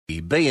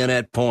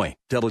Bayonet Point,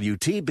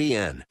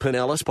 WTBN,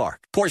 Pinellas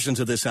Park. Portions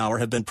of this hour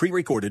have been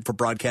pre-recorded for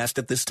broadcast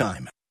at this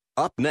time.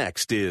 Up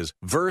next is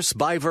Verse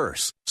by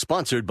Verse,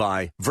 sponsored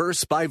by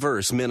Verse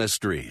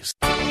Ministries.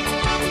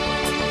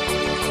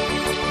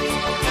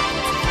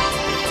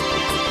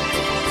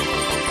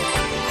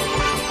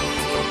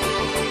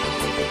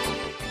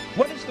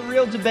 What is the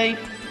real debate?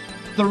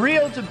 The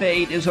real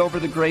debate is over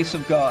the grace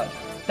of God.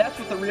 That's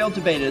what the real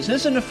debate is. It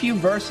isn't a few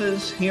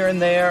verses here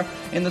and there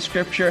in the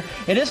Scripture.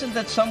 It isn't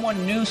that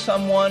someone knew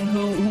someone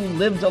who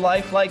lived a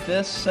life like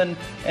this and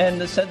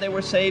said they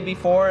were saved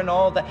before and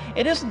all that.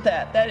 It isn't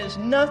that. That is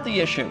not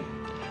the issue.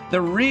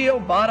 The real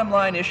bottom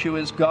line issue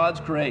is God's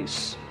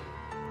grace.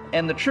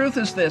 And the truth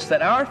is this,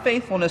 that our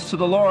faithfulness to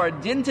the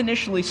Lord didn't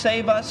initially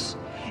save us,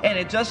 and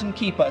it doesn't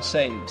keep us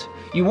saved.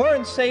 You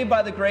weren't saved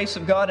by the grace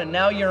of God, and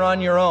now you're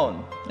on your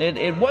own.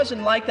 It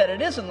wasn't like that.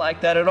 It isn't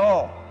like that at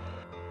all.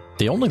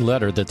 The only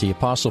letter that the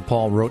Apostle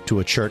Paul wrote to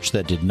a church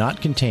that did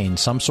not contain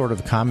some sort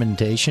of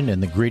commendation in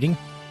the greeting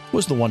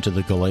was the one to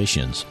the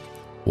Galatians.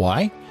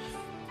 Why?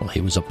 Well,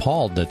 he was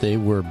appalled that they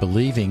were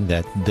believing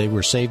that they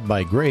were saved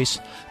by grace,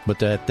 but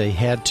that they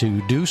had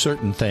to do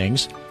certain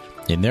things,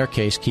 in their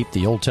case, keep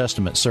the Old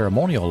Testament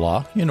ceremonial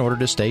law, in order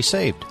to stay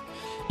saved.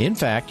 In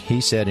fact, he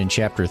said in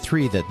chapter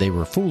 3 that they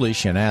were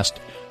foolish and asked,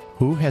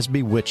 "Who has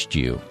bewitched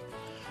you?"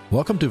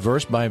 Welcome to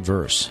Verse by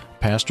Verse.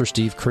 Pastor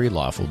Steve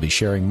Kreloff will be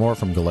sharing more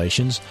from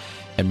Galatians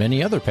and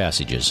many other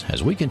passages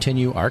as we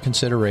continue our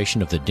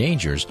consideration of the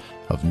dangers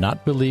of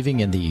not believing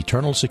in the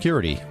eternal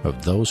security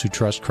of those who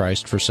trust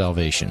Christ for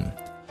salvation.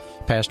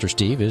 Pastor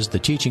Steve is the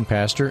teaching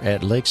pastor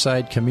at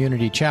Lakeside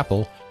Community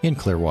Chapel in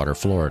Clearwater,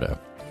 Florida.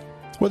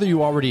 Whether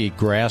you already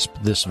grasp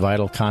this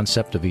vital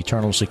concept of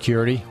eternal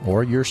security,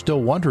 or you're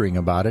still wondering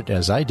about it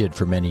as I did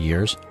for many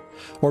years,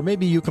 or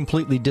maybe you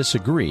completely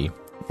disagree,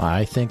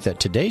 I think that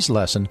today's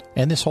lesson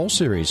and this whole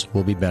series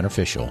will be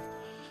beneficial.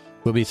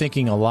 We'll be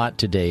thinking a lot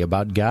today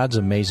about God's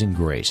amazing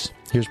grace.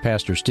 Here's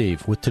Pastor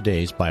Steve with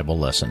today's Bible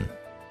lesson.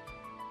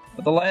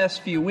 For the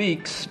last few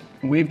weeks,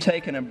 we've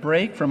taken a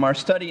break from our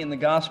study in the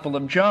Gospel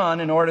of John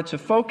in order to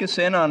focus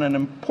in on an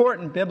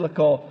important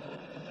biblical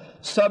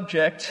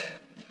subject,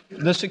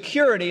 the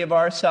security of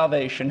our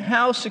salvation.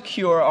 How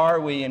secure are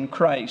we in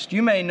Christ?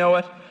 You may know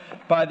it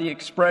by the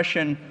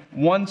expression,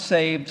 once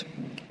saved,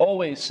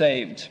 always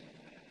saved.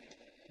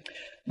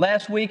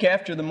 Last week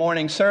after the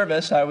morning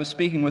service, I was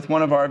speaking with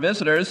one of our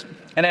visitors,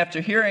 and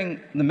after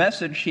hearing the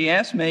message, he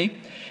asked me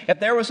if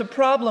there was a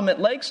problem at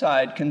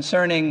Lakeside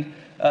concerning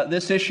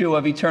this issue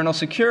of eternal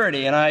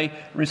security. And I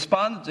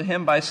responded to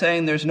him by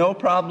saying there's no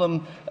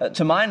problem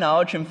to my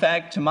knowledge. In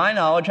fact, to my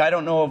knowledge, I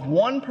don't know of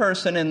one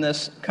person in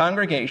this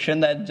congregation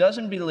that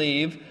doesn't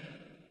believe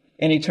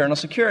in eternal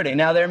security.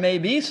 Now, there may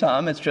be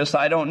some, it's just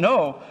I don't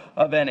know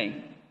of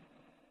any.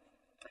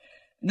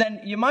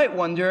 Then you might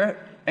wonder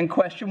and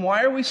question,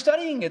 why are we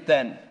studying it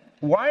then?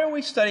 Why are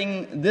we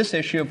studying this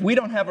issue if we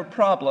don't have a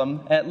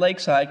problem at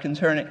Lakeside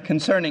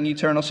concerning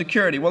eternal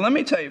security? Well, let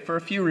me tell you, for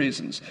a few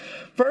reasons.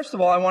 First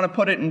of all, I want to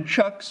put it in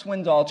Chuck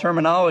Swindoll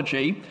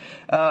terminology.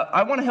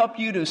 I want to help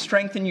you to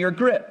strengthen your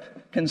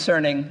grip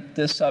concerning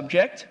this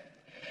subject,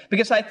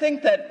 because I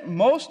think that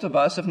most of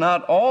us, if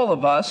not all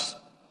of us,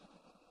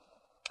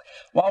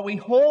 while we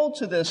hold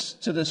to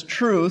this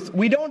truth,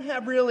 we don't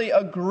have really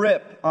a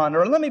grip on it.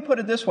 Or let me put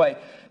it this way.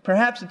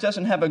 Perhaps it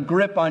doesn't have a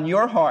grip on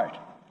your heart.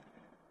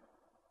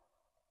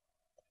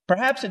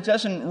 Perhaps it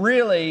doesn't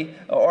really,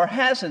 or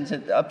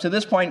hasn't up to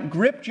this point,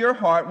 gripped your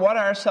heart what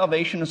our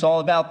salvation is all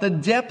about, the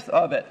depth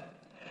of it.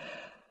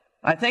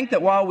 I think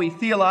that while we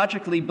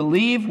theologically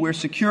believe we're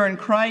secure in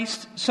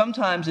Christ,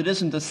 sometimes it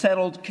isn't a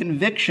settled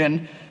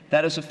conviction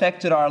that has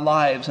affected our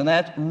lives. And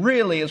that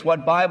really is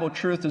what Bible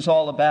truth is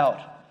all about.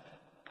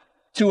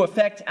 To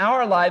affect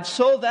our lives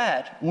so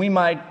that we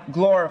might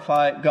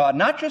glorify God.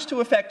 Not just to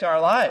affect our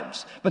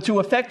lives, but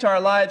to affect our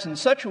lives in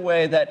such a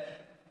way that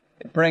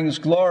it brings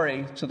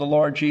glory to the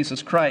Lord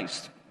Jesus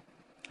Christ.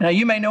 Now,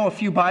 you may know a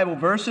few Bible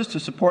verses to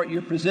support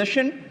your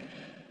position.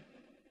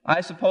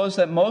 I suppose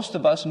that most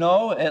of us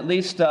know, at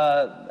least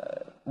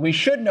we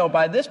should know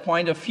by this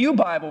point, a few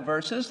Bible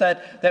verses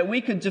that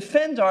we could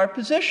defend our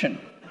position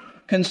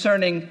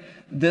concerning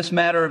this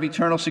matter of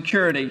eternal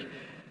security.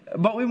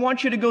 But we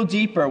want you to go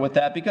deeper with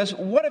that, because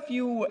what if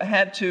you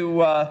had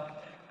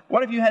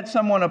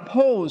someone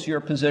oppose your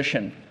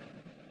position?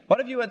 What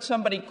if you had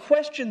somebody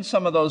question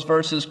some of those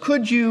verses?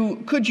 Could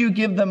you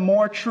give them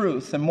more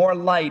truth and more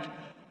light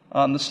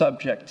on the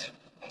subject?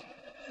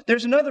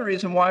 There's another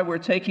reason why we're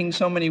taking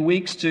so many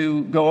weeks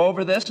to go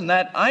over this, and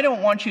that I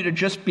don't want you to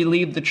just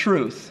believe the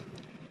truth.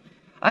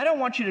 I don't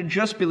want you to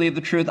just believe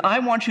the truth. I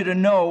want you to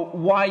know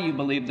why you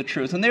believe the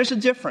truth, and there's a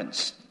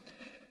difference.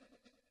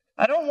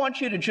 I don't want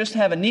you to just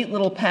have a neat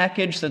little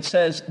package that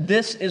says,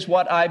 this is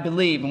what I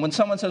believe. And when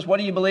someone says, what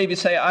do you believe? You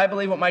say, I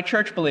believe what my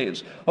church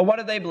believes. Well, what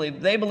do they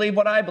believe? They believe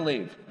what I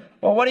believe.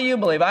 Well, what do you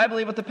believe? I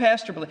believe what the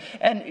pastor believes.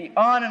 And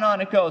on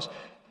it goes.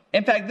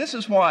 In fact, this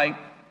is why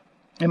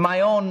in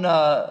my own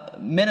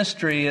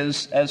ministry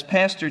as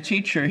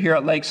pastor-teacher here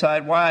at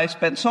Lakeside, why I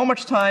spent so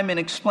much time in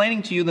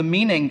explaining to you the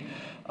meaning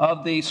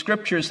of the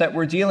scriptures that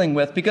we're dealing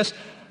with, because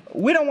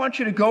we don't want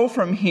you to go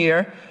from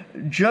here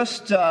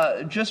just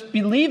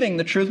believing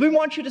the truth. We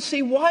want you to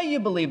see why you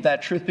believe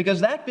that truth,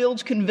 because that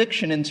builds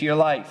conviction into your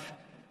life.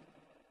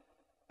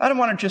 I don't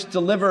want to just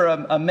deliver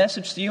a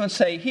message to you and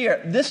say,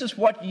 here, this is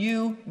what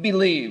you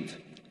believe.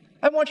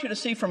 I want you to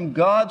see from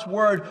God's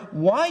Word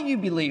why you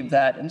believe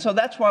that. And so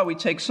that's why we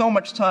take so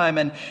much time.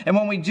 And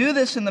when we do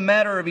this in the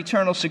matter of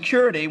eternal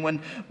security,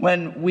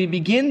 when we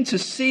begin to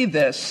see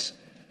this,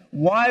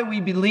 why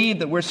we believe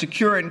that we're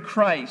secure in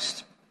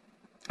Christ,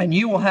 and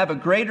you will have a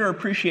greater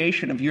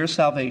appreciation of your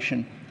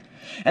salvation.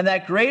 And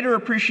that greater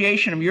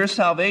appreciation of your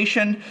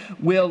salvation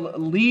will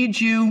lead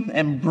you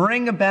and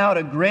bring about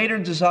a greater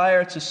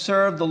desire to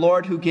serve the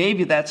Lord who gave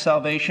you that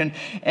salvation.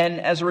 And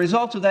as a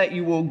result of that,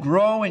 you will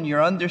grow in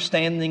your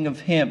understanding of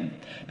Him.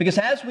 Because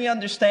as we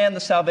understand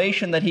the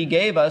salvation that He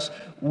gave us,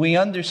 we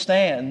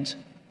understand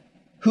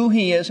who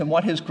He is and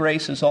what His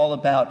grace is all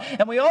about.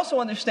 And we also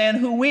understand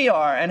who we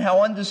are and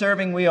how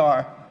undeserving we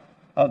are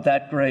of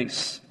that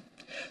grace.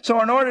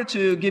 So in order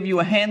to give you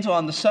a handle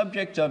on the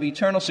subject of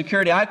eternal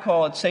security, I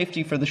call it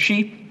safety for the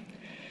sheep.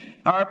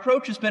 Our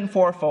approach has been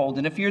fourfold,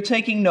 and if you're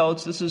taking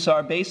notes, this is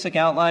our basic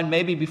outline.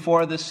 Maybe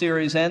before this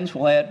series ends,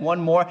 we'll add one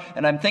more,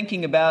 and I'm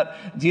thinking about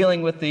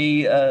dealing with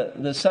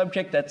the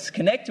subject that's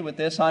connected with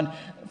this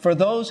for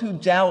those who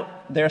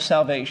doubt their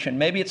salvation.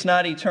 Maybe it's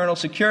not eternal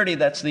security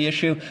that's the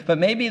issue, but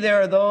maybe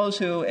there are those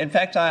who, in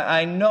fact,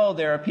 I know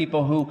there are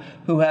people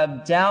who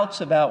have doubts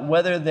about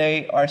whether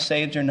they are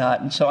saved or not,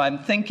 and so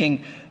I'm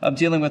thinking of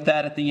dealing with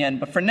that at the end.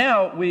 But for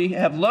now, we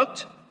have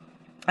looked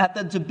at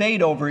the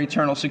debate over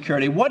eternal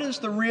security. What is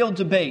the real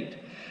debate?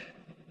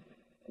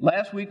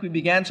 Last week we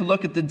began to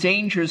look at the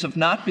dangers of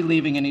not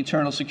believing in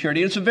eternal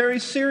security. It's a very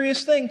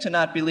serious thing to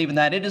not believe in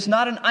that. It is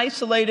not an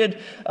isolated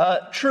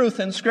truth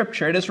in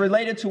Scripture. It is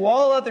related to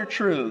all other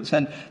truths,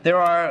 and there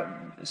are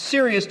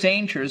serious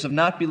dangers of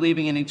not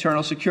believing in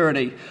eternal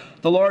security.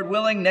 The Lord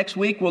willing, next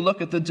week we'll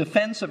look at the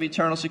defense of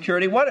eternal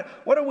security.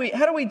 How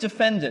do we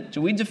defend it?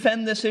 Do we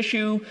defend this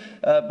issue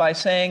by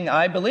saying,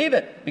 I believe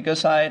it,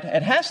 because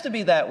it has to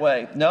be that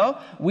way? No,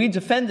 we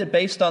defend it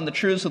based on the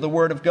truths of the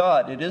Word of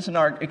God. It isn't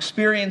our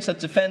experience that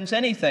defends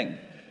anything,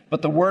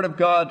 but the Word of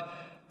God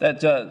that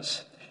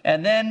does.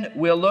 And then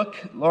we'll look,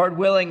 Lord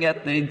willing,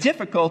 at the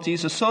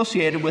difficulties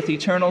associated with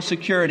eternal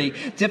security.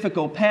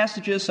 Difficult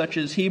passages such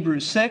as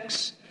Hebrews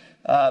 6,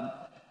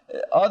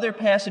 other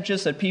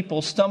passages that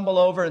people stumble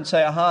over and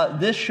say,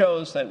 this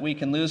shows that we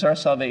can lose our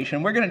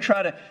salvation. We're going to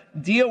try to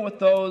deal with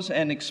those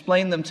and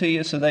explain them to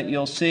you so that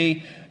you'll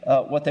see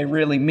what they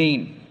really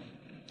mean.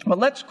 Well,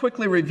 let's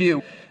quickly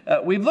review.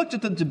 We've looked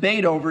at the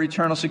debate over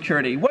eternal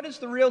security. What is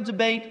the real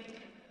debate?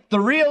 The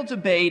real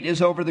debate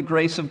is over the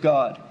grace of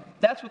God.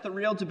 That's what the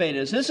real debate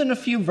is. It isn't a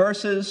few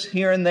verses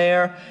here and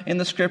there in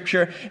the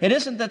Scripture. It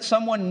isn't that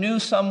someone knew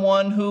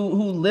someone who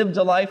lived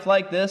a life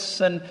like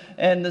this and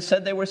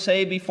said they were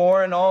saved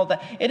before and all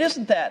that. It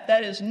isn't that.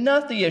 That is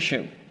not the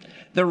issue.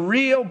 The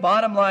real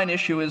bottom line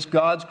issue is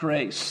God's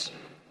grace.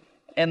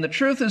 And the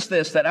truth is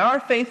this, that our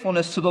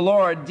faithfulness to the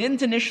Lord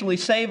didn't initially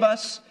save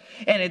us,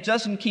 and it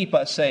doesn't keep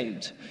us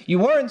saved. You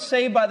weren't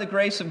saved by the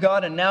grace of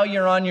God, and now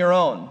you're on your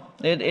own.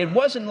 It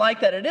wasn't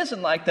like that. It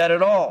isn't like that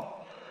at all.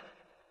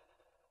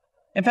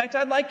 In fact,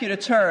 I'd like you to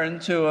turn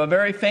to a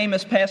very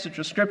famous passage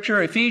of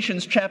Scripture,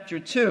 Ephesians chapter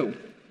 2.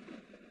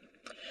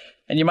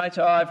 And you might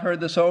say, I've heard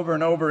this over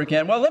and over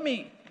again. Well, let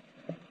me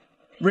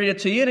read it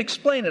to you and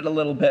explain it a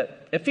little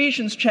bit.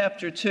 Ephesians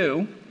chapter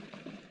 2,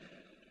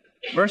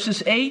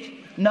 verses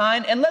 8,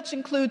 9, and let's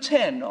include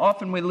 10.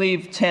 Often we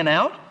leave 10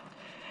 out.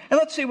 And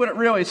let's see what it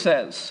really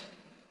says.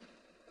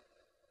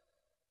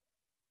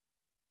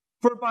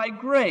 For by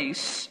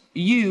grace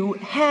you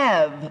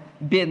have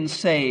been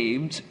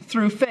saved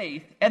through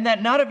faith, and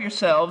that not of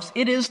yourselves,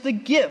 it is the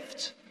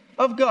gift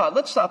of God.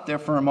 Let's stop there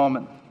for a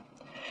moment.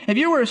 If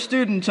you were a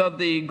student of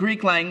the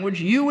Greek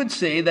language, you would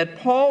see that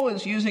Paul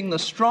is using the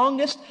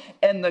strongest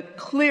and the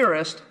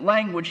clearest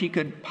language he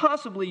could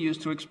possibly use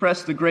to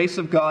express the grace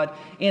of God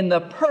in the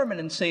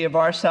permanency of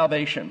our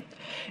salvation.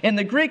 In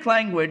the Greek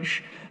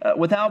language,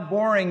 without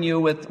boring you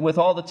with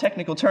all the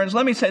technical terms,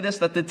 let me say this,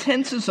 that the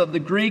tenses of the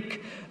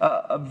Greek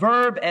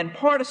verb and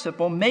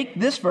participle make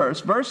this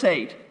verse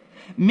 8,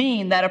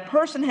 mean that a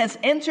person has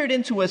entered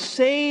into a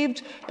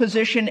saved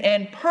position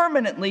and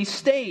permanently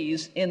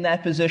stays in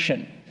that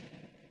position.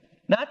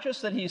 Not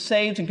just that he's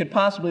saved and could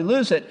possibly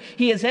lose it,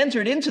 he has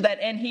entered into that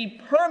and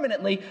he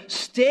permanently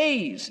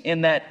stays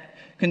in that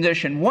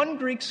condition. One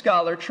Greek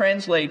scholar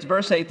translates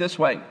verse 8 this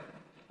way,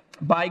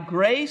 by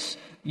grace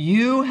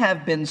you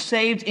have been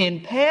saved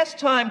in past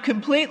time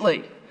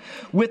completely,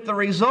 with the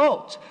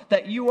result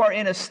that you are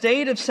in a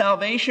state of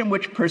salvation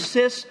which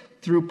persists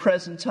through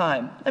present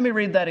time. Let me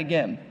read that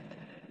again.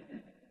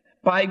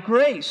 By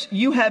grace,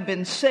 you have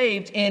been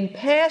saved in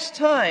past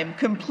time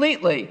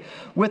completely,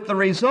 with the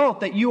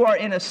result that you are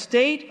in a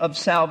state of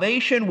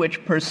salvation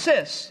which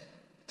persists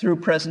through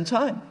present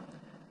time.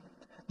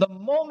 The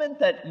moment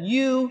that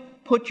you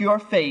put your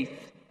faith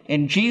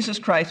in Jesus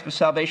Christ for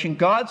salvation.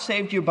 God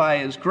saved you by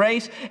His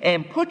grace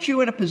and put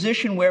you in a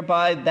position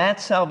whereby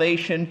that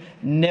salvation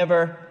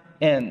never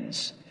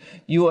ends.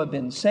 You have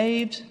been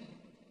saved,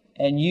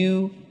 and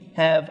you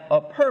have a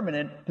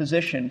permanent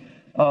position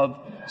of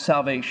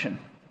salvation.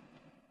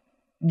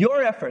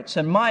 Your efforts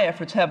and my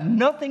efforts have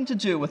nothing to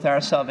do with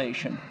our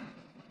salvation.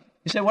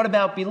 You say, what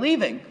about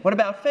believing? What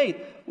about faith?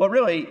 Well,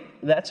 really,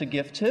 that's a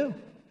gift too.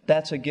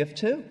 That's a gift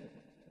too.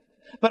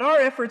 But our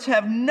efforts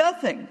have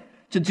nothing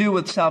to do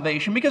with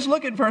salvation, because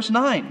look at verse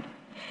 9.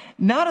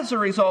 Not as a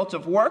result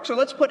of works, or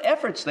let's put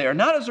efforts there,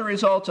 not as a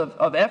result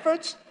of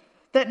efforts,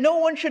 that no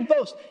one should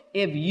boast.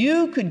 If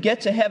you could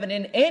get to heaven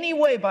in any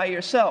way by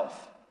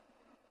yourself,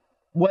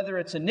 whether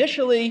it's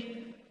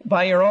initially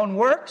by your own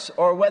works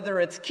or whether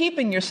it's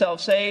keeping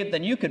yourself saved,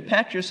 then you could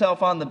pat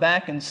yourself on the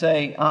back and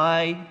say,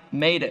 I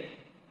made it.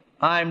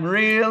 I'm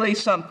really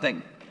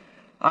something.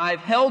 I've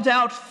held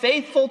out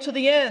faithful to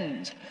the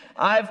end.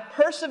 I've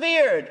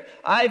persevered.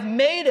 I've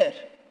made it.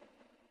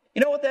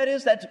 You know what that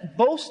is? That's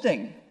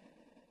boasting.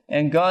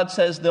 And God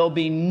says there'll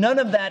be none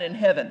of that in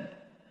heaven.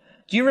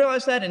 Do you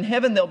realize that in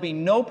heaven there'll be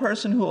no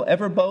person who will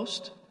ever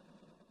boast?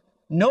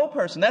 No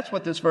person. That's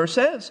what this verse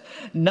says.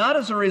 Not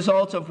as a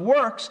result of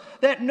works,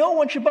 that no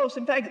one should boast.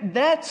 In fact,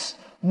 that's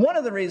one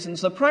of the reasons,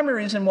 the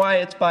primary reason why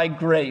it's by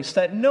grace,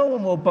 that no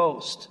one will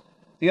boast.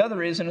 The other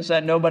reason is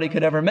that nobody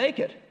could ever make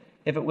it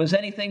if it was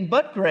anything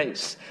but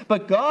grace.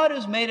 But God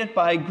has made it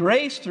by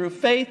grace through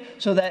faith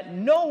so that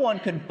no one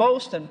could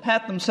boast and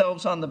pat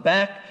themselves on the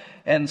back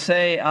and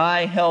say,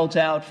 I held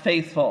out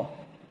faithful.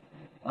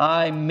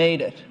 I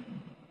made it.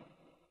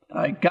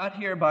 I got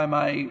here by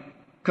my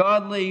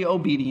godly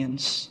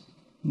obedience.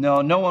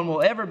 No one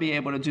will ever be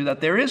able to do that.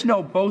 There is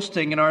no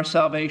boasting in our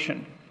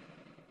salvation.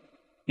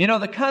 You know,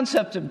 the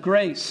concept of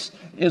grace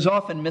is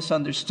often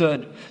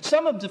misunderstood.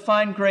 Some have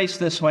defined grace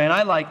this way, and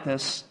I like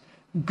this.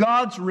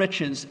 God's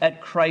riches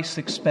at Christ's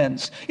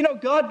expense. You know,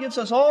 God gives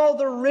us all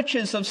the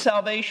riches of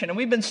salvation, and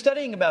we've been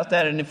studying about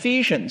that in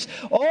Ephesians.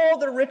 All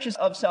the riches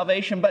of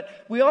salvation, but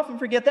we often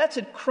forget that's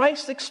at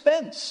Christ's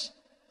expense.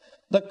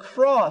 The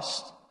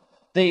cross,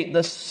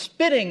 the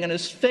spitting in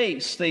His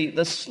face,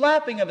 the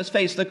slapping of His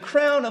face, the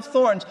crown of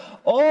thorns,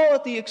 all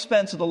at the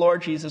expense of the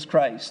Lord Jesus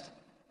Christ.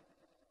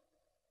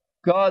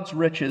 God's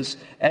riches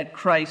at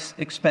Christ's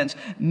expense.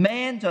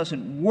 Man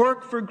doesn't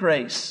work for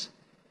grace.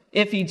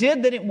 If he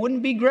did, then it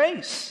wouldn't be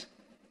grace.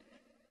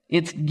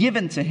 It's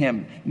given to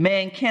him.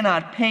 Man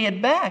cannot pay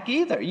it back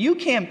either. You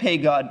can't pay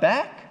God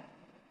back.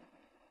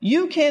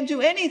 You can't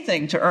do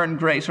anything to earn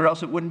grace, or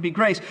else it wouldn't be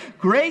grace.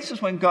 Grace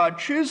is when God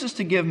chooses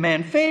to give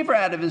man favor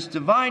out of His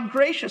divine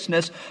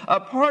graciousness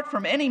apart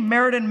from any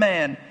merit in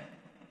man,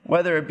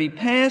 whether it be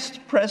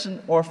past,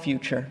 present, or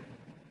future.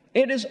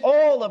 It is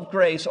all of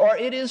grace, or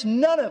it is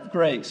none of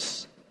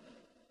grace.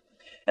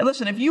 And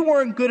listen, if you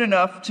weren't good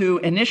enough to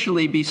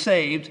initially be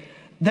saved,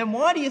 then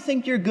why do you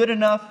think you're good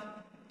enough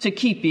to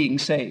keep being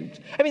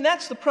saved? I mean,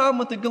 that's the problem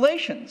with the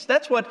Galatians.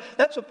 That's what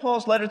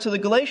Paul's letter to the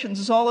Galatians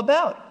is all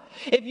about.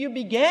 If you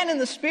began in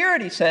the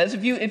Spirit, he says,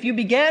 if you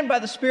began by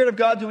the Spirit of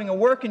God doing a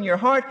work in your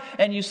heart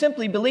and you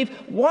simply believe,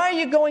 why are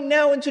you going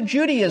now into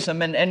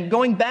Judaism and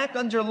going back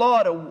under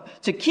law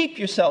to keep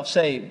yourself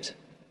saved?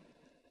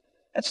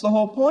 That's the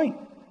whole point.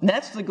 And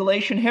that's the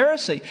Galatian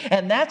heresy.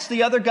 And that's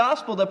the other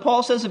gospel that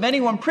Paul says, if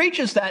anyone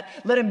preaches that,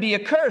 let him be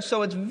accursed.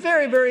 So it's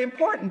very, very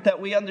important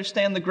that we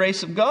understand the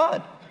grace of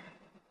God.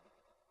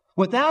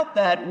 Without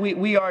that,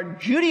 we are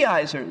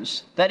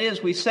Judaizers. That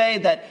is, we say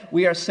that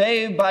we are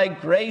saved by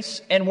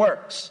grace and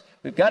works.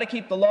 We've got to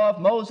keep the law of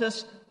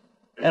Moses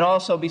and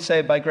also be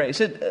saved by grace.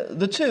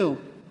 The two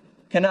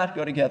cannot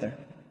go together.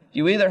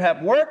 You either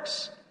have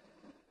works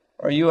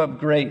or you have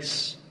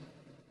grace.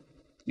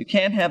 You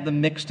can't have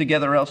them mixed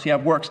together, or else you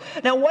have works.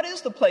 Now, what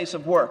is the place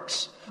of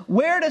works?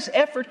 Where does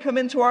effort come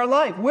into our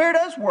life? Where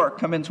does work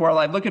come into our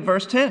life? Look at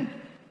verse 10.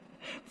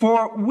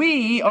 For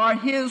we are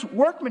His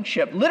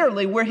workmanship.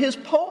 Literally, we're His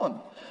poem.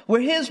 We're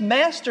His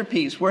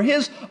masterpiece. We're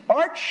His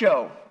art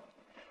show.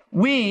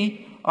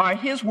 We are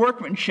His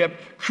workmanship,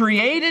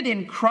 created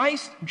in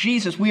Christ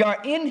Jesus. We are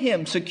in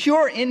Him,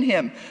 secure in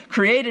Him,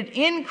 created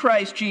in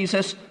Christ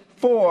Jesus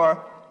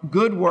for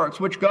good works,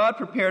 which God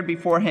prepared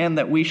beforehand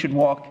that we should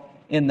walk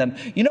in them.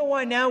 You know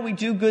why now we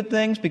do good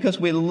things? Because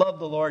we love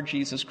the Lord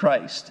Jesus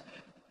Christ.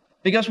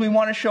 Because we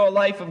want to show a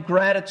life of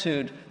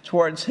gratitude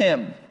towards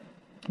Him.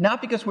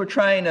 Not because we're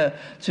trying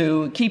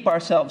to keep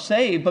ourselves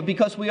saved, but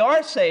because we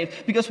are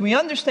saved, because we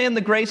understand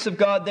the grace of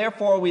God,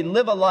 therefore we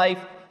live a life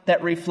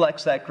that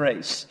reflects that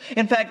grace.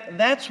 In fact,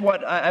 that's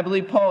what I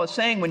believe Paul is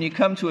saying when you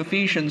come to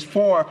Ephesians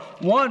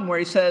 4:1, where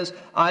he says,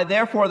 I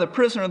therefore, the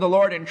prisoner of the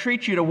Lord,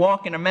 entreat you to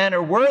walk in a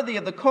manner worthy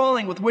of the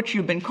calling with which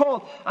you've been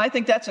called. I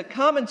think that's a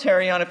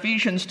commentary on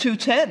Ephesians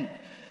 2:10.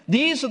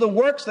 These are the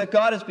works that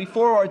God has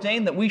before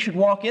ordained that we should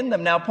walk in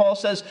them. Now, Paul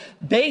says,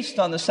 based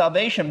on the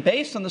salvation,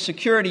 based on the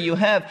security you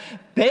have,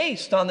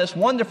 based on this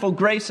wonderful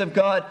grace of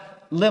God,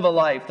 live a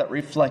life that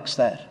reflects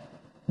that.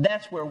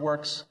 That's where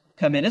works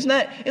come in. Isn't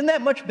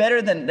that much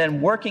better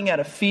than working out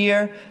of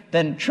fear,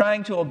 than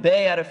trying to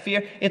obey out of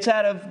fear? It's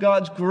out of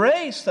God's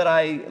grace that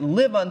I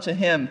live unto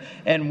Him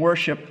and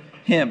worship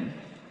Him.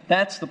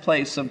 That's the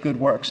place of good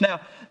works.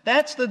 Now,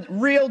 that's the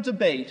real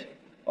debate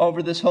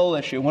over this whole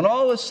issue. When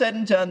all is said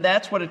and done,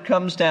 that's what it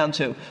comes down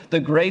to, the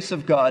grace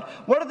of God.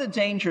 What are the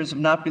dangers of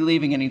not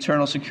believing in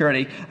eternal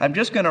security? I'm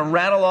just going to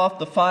rattle off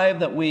the 5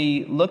 that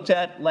we looked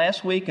at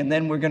last week, and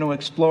then we're going to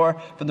explore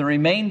for the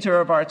remainder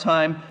of our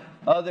time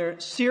other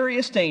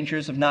serious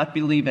dangers of not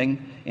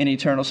believing in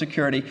eternal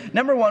security.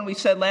 Number 1, we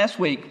said last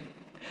week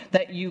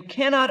that you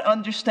cannot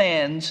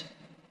understand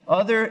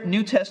other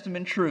New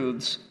Testament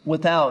truths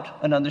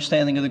without an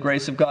understanding of the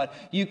grace of God.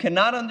 You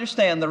cannot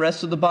understand the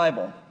rest of the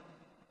Bible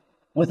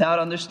without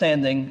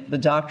understanding the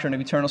doctrine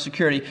of eternal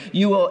security.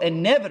 You will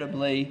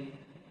inevitably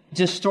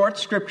distort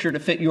Scripture to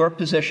fit your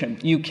position.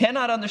 You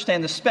cannot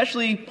understand,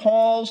 especially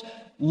Paul's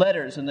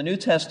letters in the New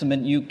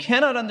Testament, you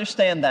cannot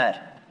understand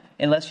that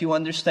unless you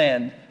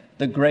understand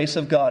the grace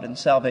of God in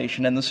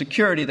salvation and the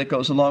security that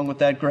goes along with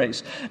that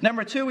grace.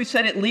 Number 2, we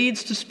said it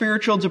leads to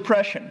spiritual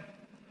depression.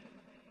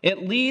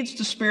 It leads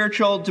to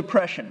spiritual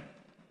depression.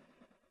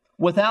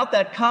 Without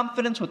that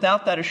confidence,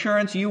 without that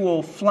assurance, you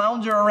will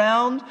flounder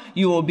around,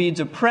 you will be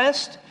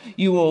depressed,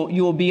 you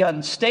will be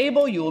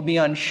unstable, you will be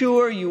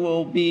unsure, you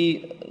will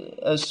be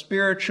a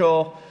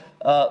spiritual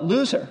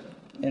loser.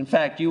 In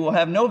fact, you will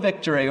have no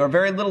victory or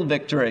very little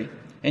victory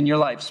in your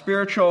life.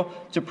 Spiritual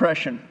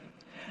depression.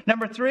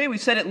 Number 3, we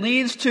said it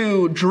leads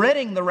to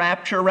dreading the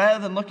rapture rather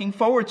than looking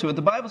forward to it.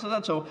 The Bible says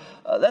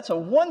that's a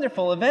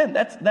wonderful event.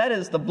 That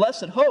is the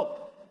blessed hope.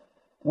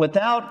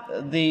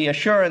 Without the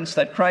assurance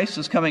that Christ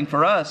is coming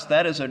for us,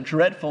 that is a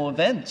dreadful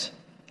event.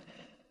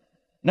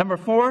 Number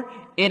 4,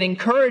 it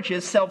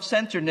encourages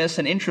self-centeredness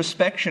and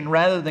introspection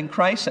rather than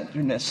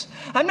Christ-centeredness.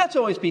 I'm not to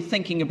always be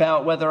thinking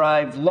about whether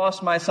I've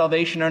lost my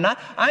salvation or not.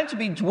 I'm to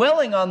be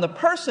dwelling on the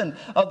person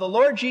of the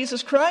Lord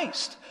Jesus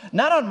Christ,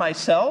 not on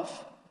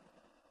myself.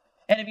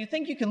 And if you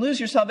think you can lose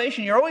your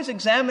salvation, you're always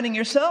examining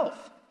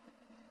yourself.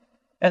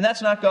 And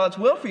that's not God's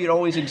will for you to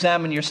always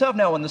examine yourself.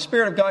 Now, when the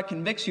Spirit of God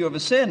convicts you of a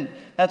sin,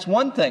 that's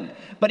one thing.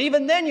 But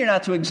even then, you're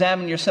not to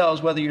examine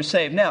yourselves whether you're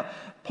saved. Now,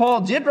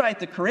 Paul did write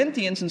the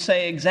Corinthians and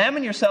say,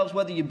 examine yourselves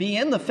whether you be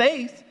in the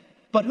faith.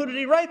 But who did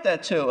he write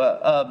that to?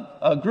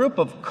 A group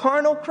of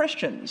carnal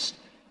Christians.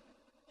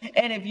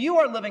 And if you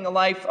are living a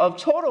life of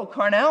total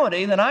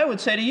carnality, then I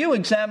would say to you,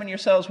 examine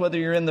yourselves whether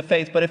you're in the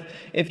faith. But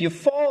if you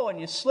fall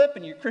and you slip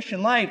in your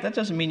Christian life, that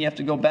doesn't mean you have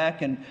to go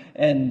back and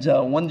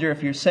wonder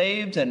if you're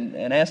saved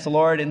and ask the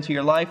Lord into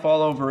your life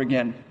all over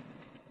again.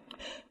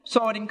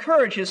 So it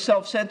encourages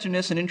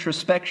self-centeredness and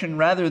introspection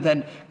rather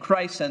than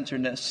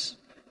Christ-centeredness.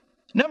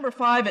 Number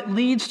 5, it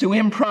leads to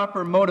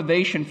improper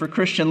motivation for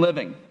Christian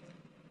living.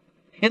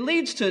 It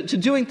leads to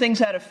doing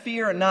things out of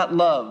fear and not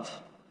love.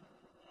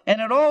 And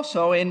it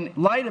also, in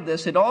light of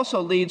this, it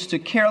also leads to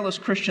careless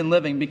Christian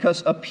living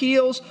because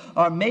appeals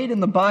are made in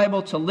the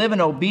Bible to live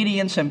in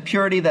obedience and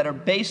purity that are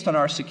based on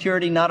our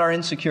security, not our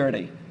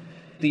insecurity.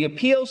 The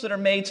appeals that are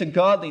made to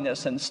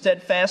godliness and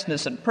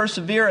steadfastness and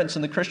perseverance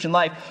in the Christian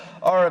life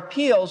are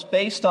appeals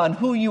based on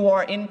who you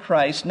are in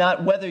Christ,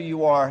 not whether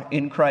you are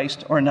in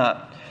Christ or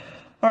not.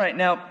 All right,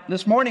 now,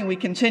 this morning we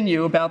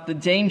continue about the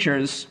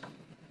dangers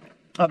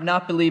of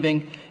not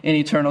believing in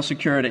eternal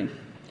security.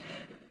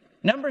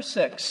 Number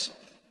 6.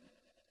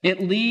 It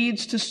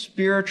leads to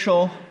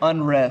spiritual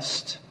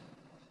unrest.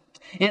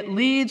 It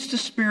leads to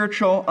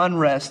spiritual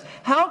unrest.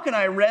 How can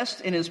I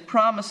rest in His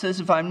promises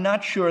if I'm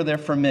not sure they're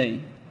for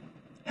me?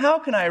 How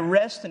can I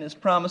rest in His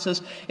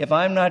promises if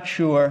I'm not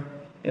sure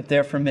if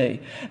they're for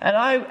me? And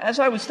as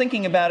I was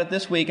thinking about it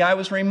this week, I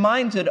was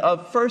reminded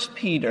of 1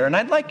 Peter, and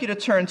I'd like you to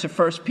turn to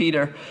 1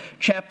 Peter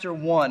chapter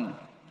 1.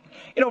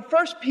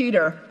 1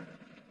 Peter,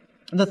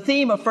 the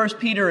theme of 1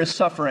 Peter is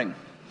suffering.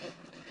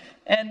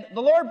 And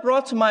the Lord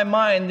brought to my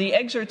mind the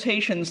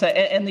exhortations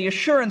and the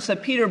assurance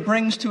that Peter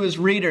brings to his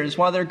readers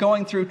while they're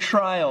going through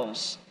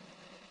trials.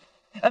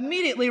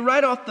 Immediately,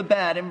 right off the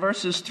bat, in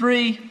verses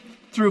 3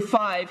 through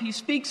 5, he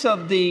speaks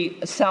of the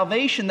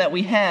salvation that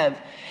we have.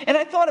 And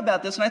I thought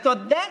about this, and I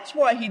thought, that's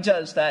why he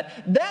does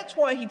that. That's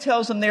why he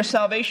tells them their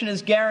salvation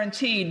is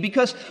guaranteed.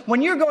 Because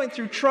when you're going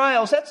through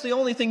trials, that's the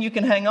only thing you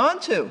can hang on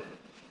to.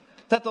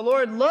 That the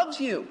Lord loves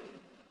you.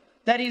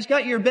 That He's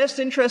got your best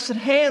interests at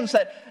hand,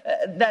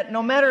 that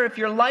no matter if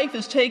your life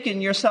is taken,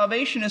 your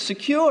salvation is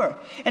secure.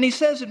 And he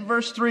says in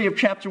verse 3 of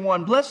chapter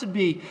 1, Blessed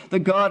be the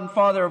God and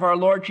Father of our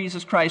Lord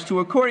Jesus Christ, who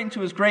according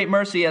to His great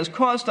mercy has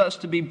caused us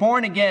to be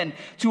born again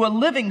to a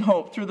living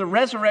hope through the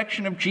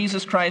resurrection of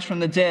Jesus Christ from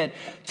the dead,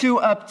 to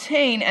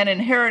obtain an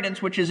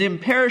inheritance which is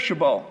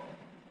imperishable.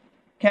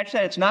 Catch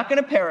that, it's not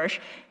going to perish,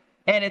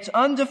 and it's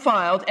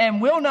undefiled and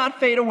will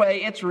not fade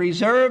away. It's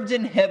reserved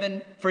in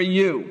heaven for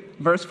you.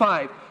 Verse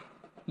 5.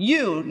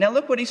 You, now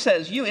look what he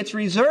says, it's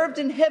reserved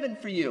in heaven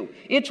for you.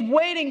 It's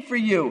waiting for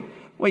you.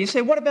 Well, you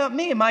say, what about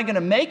me? Am I going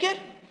to make it?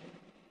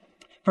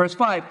 Verse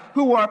 5,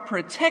 who are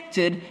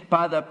protected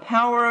by the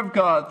power of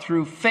God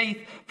through faith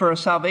for a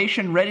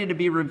salvation ready to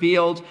be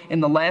revealed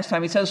in the last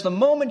time. He says, the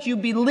moment you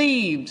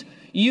believed,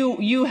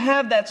 You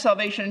have that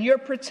salvation, and you're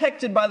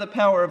protected by the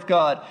power of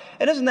God.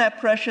 And isn't that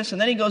precious? And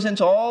then he goes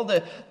into all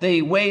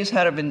the ways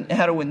how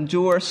to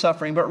endure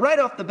suffering. But right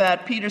off the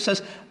bat, Peter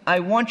says, I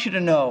want you to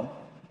know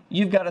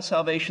you've got a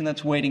salvation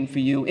that's waiting for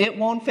you. It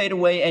won't fade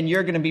away, and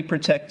you're going to be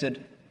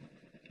protected.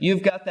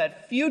 You've got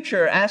that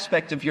future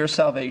aspect of your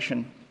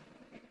salvation.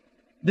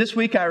 This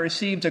week I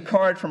received a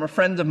card from a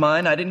friend of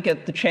mine. I didn't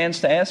get the chance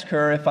to ask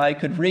her if I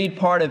could read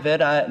part of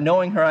it.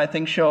 Knowing her, I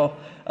think she'll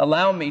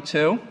allow me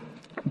to.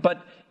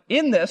 But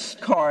in this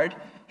card,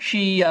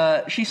 she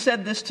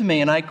said this to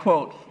me, and I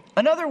quote,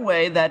 "Another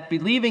way that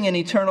believing in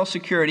eternal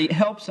security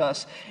helps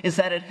us is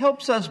that it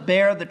helps us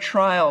bear the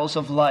trials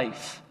of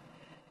life."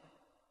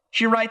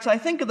 She writes, "I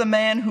think of the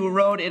man who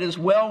wrote, 'It is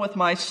well with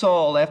my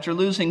soul,' after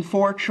losing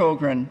 4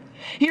 children.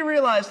 He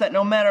realized that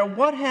no matter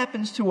what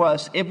happens to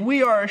us, if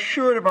we are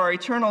assured of our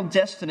eternal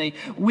destiny,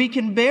 we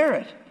can bear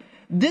it.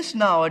 This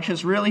knowledge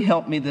has really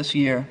helped me this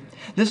year.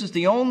 This is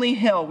the only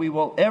hell we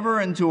will ever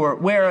endure,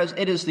 whereas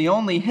it is the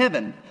only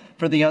heaven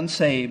for the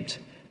unsaved.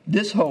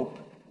 This hope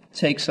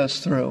takes us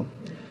through."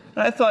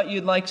 And I thought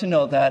you'd like to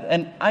know that,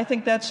 and I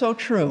think that's so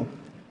true.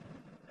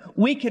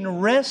 We can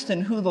rest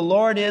in who the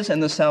Lord is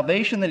and the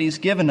salvation that He's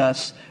given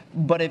us,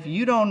 but if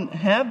you don't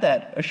have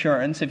that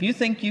assurance, if you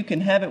think you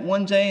can have it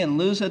one day and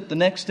lose it the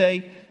next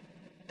day,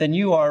 then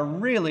you are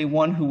really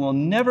one who will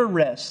never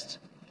rest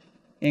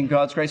in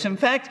God's grace. In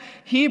fact,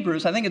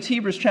 Hebrews, I think it's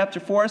Hebrews chapter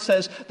 4,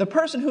 says, the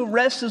person who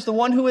rests is the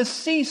one who has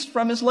ceased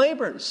from his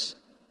labors.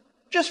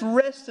 Just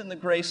rest in the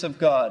grace of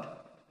God.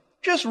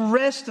 Just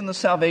rest in the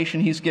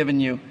salvation He's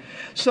given you.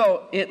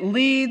 So it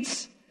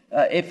leads...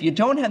 if you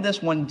don't have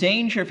this one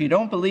danger, if you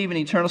don't believe in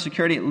eternal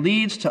security, it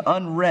leads to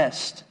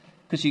unrest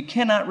because you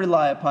cannot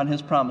rely upon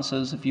His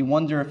promises if you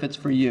wonder if it's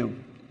for you.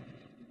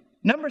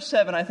 Number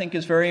 7, I think,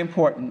 is very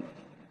important.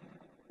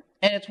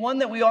 And it's one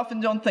that we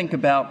often don't think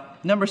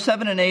about. Number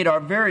 7 and 8 are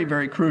very,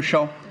 very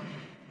crucial.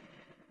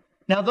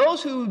 Now,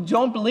 those who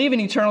don't believe in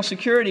eternal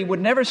security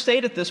would never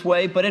state it this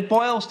way, but it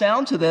boils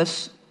down to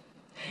this.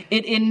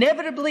 It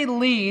inevitably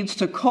leads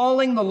to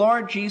calling the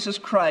Lord Jesus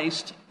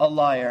Christ a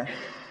liar.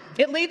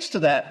 It leads to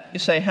that. You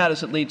say, how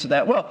does it lead to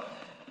that? Well,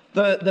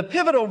 the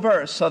pivotal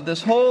verse of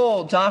this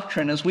whole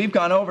doctrine, as we've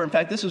gone over, in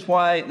fact, this is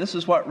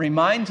what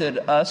reminded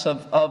us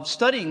of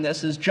studying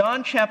this, is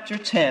John chapter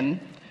 10,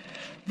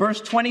 verse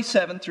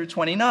 27 through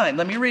 29.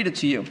 Let me read it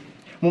to you.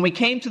 When we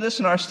came to this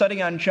in our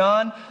study on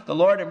John, the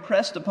Lord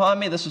impressed upon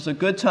me this is a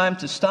good time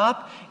to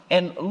stop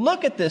and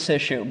look at this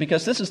issue,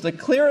 because this is the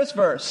clearest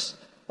verse,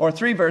 or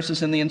 3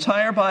 verses in the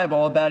entire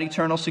Bible about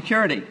eternal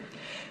security.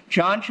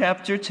 John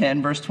chapter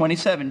 10, verse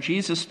 27,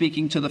 Jesus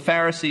speaking to the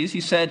Pharisees,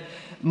 He said,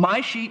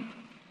 "My sheep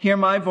hear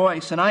my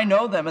voice, and I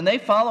know them, and they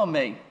follow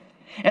me.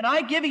 And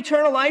I give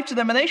eternal life to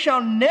them, and they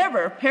shall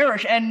never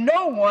perish, and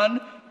no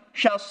one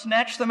shall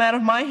snatch them out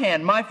of my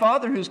hand. My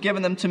Father who's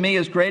given them to me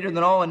is greater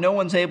than all, and no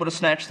one's able to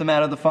snatch them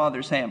out of the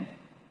Father's hand."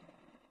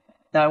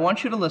 Now I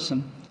want you to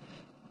listen,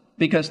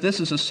 because this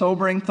is a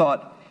sobering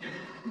thought.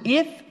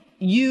 If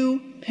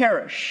you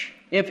perish,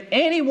 if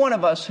any one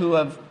of us who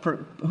have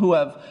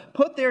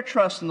put their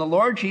trust in the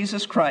Lord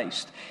Jesus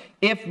Christ,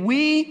 if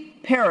we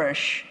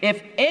perish,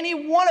 if any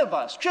one of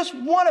us, just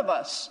one of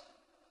us,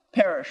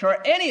 perish, or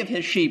any of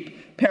His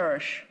sheep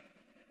perish,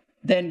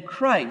 then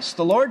Christ,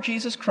 the Lord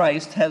Jesus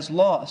Christ, has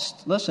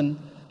lost, listen,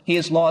 He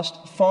has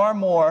lost far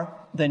more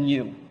than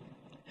you.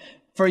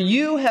 For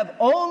you have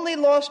only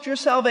lost your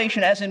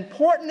salvation, as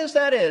important as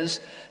that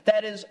is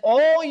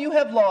all you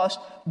have lost,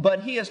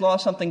 but He has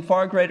lost something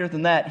far greater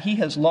than that. He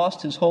has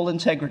lost His whole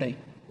integrity.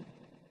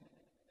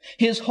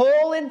 His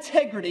whole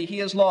integrity He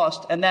has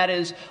lost, and that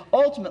is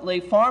ultimately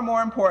far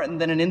more important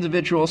than an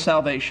individual's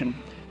salvation.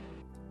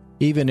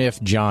 Even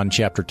if John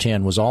chapter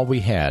 10 was all we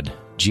had,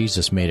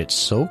 Jesus made it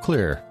so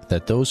clear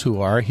that those who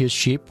are His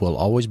sheep will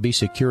always be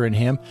secure in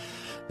Him,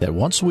 that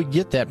once we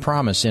get that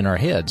promise in our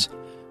heads,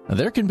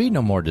 there can be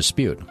no more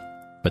dispute.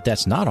 But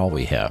that's not all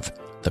we have.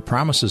 The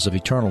promises of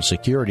eternal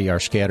security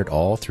are scattered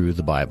all through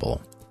the Bible.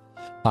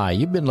 Hi,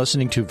 you've been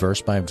listening to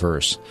Verse by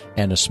Verse,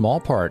 and a small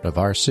part of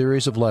our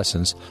series of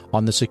lessons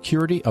on the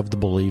security of the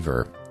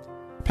believer.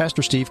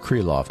 Pastor Steve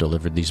Kreloff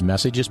delivered these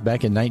messages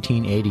back in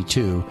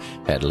 1982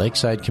 at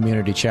Lakeside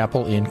Community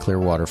Chapel in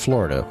Clearwater,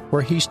 Florida,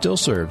 where he still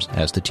serves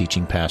as the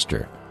teaching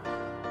pastor.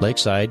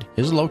 Lakeside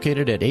is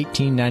located at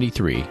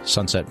 1893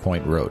 Sunset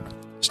Point Road.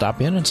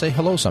 Stop in and say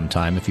hello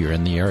sometime if you're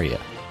in the area.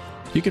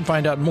 You can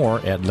find out more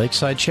at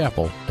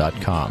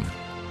lakesidechapel.com.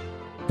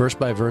 Verse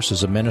by Verse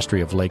is a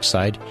ministry of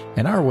Lakeside,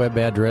 and our web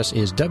address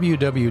is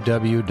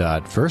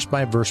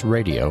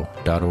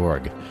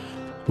www.versebyverseradio.org.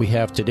 We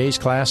have today's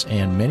class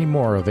and many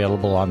more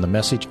available on the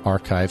Message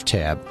Archive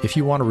tab if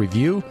you want to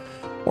review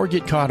or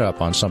get caught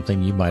up on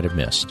something you might have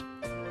missed.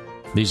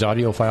 These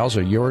audio files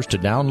are yours to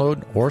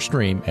download or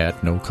stream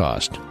at no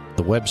cost.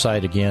 The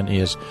website again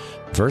is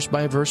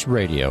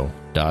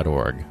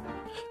versebyverseradio.org.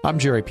 I'm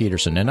Jerry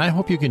Peterson, and I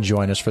hope you can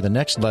join us for the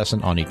next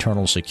lesson on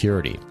eternal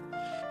security.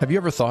 Have you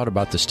ever thought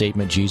about the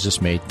statement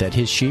Jesus made that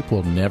His sheep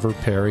will never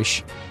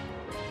perish?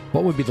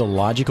 What would be the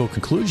logical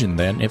conclusion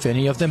then if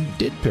any of them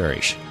did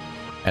perish?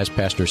 As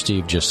Pastor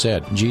Steve just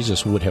said,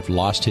 Jesus would have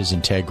lost his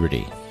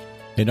integrity.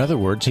 In other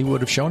words, he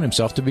would have shown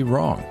himself to be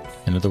wrong.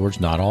 In other words,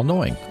 not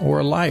all-knowing, or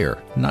a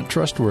liar, not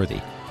trustworthy.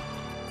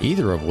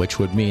 Either of which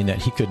would mean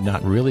that he could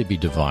not really be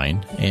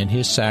divine, and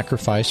his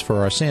sacrifice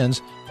for our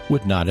sins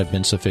would not have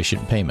been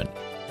sufficient payment.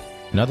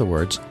 In other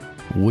words,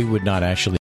 we would not actually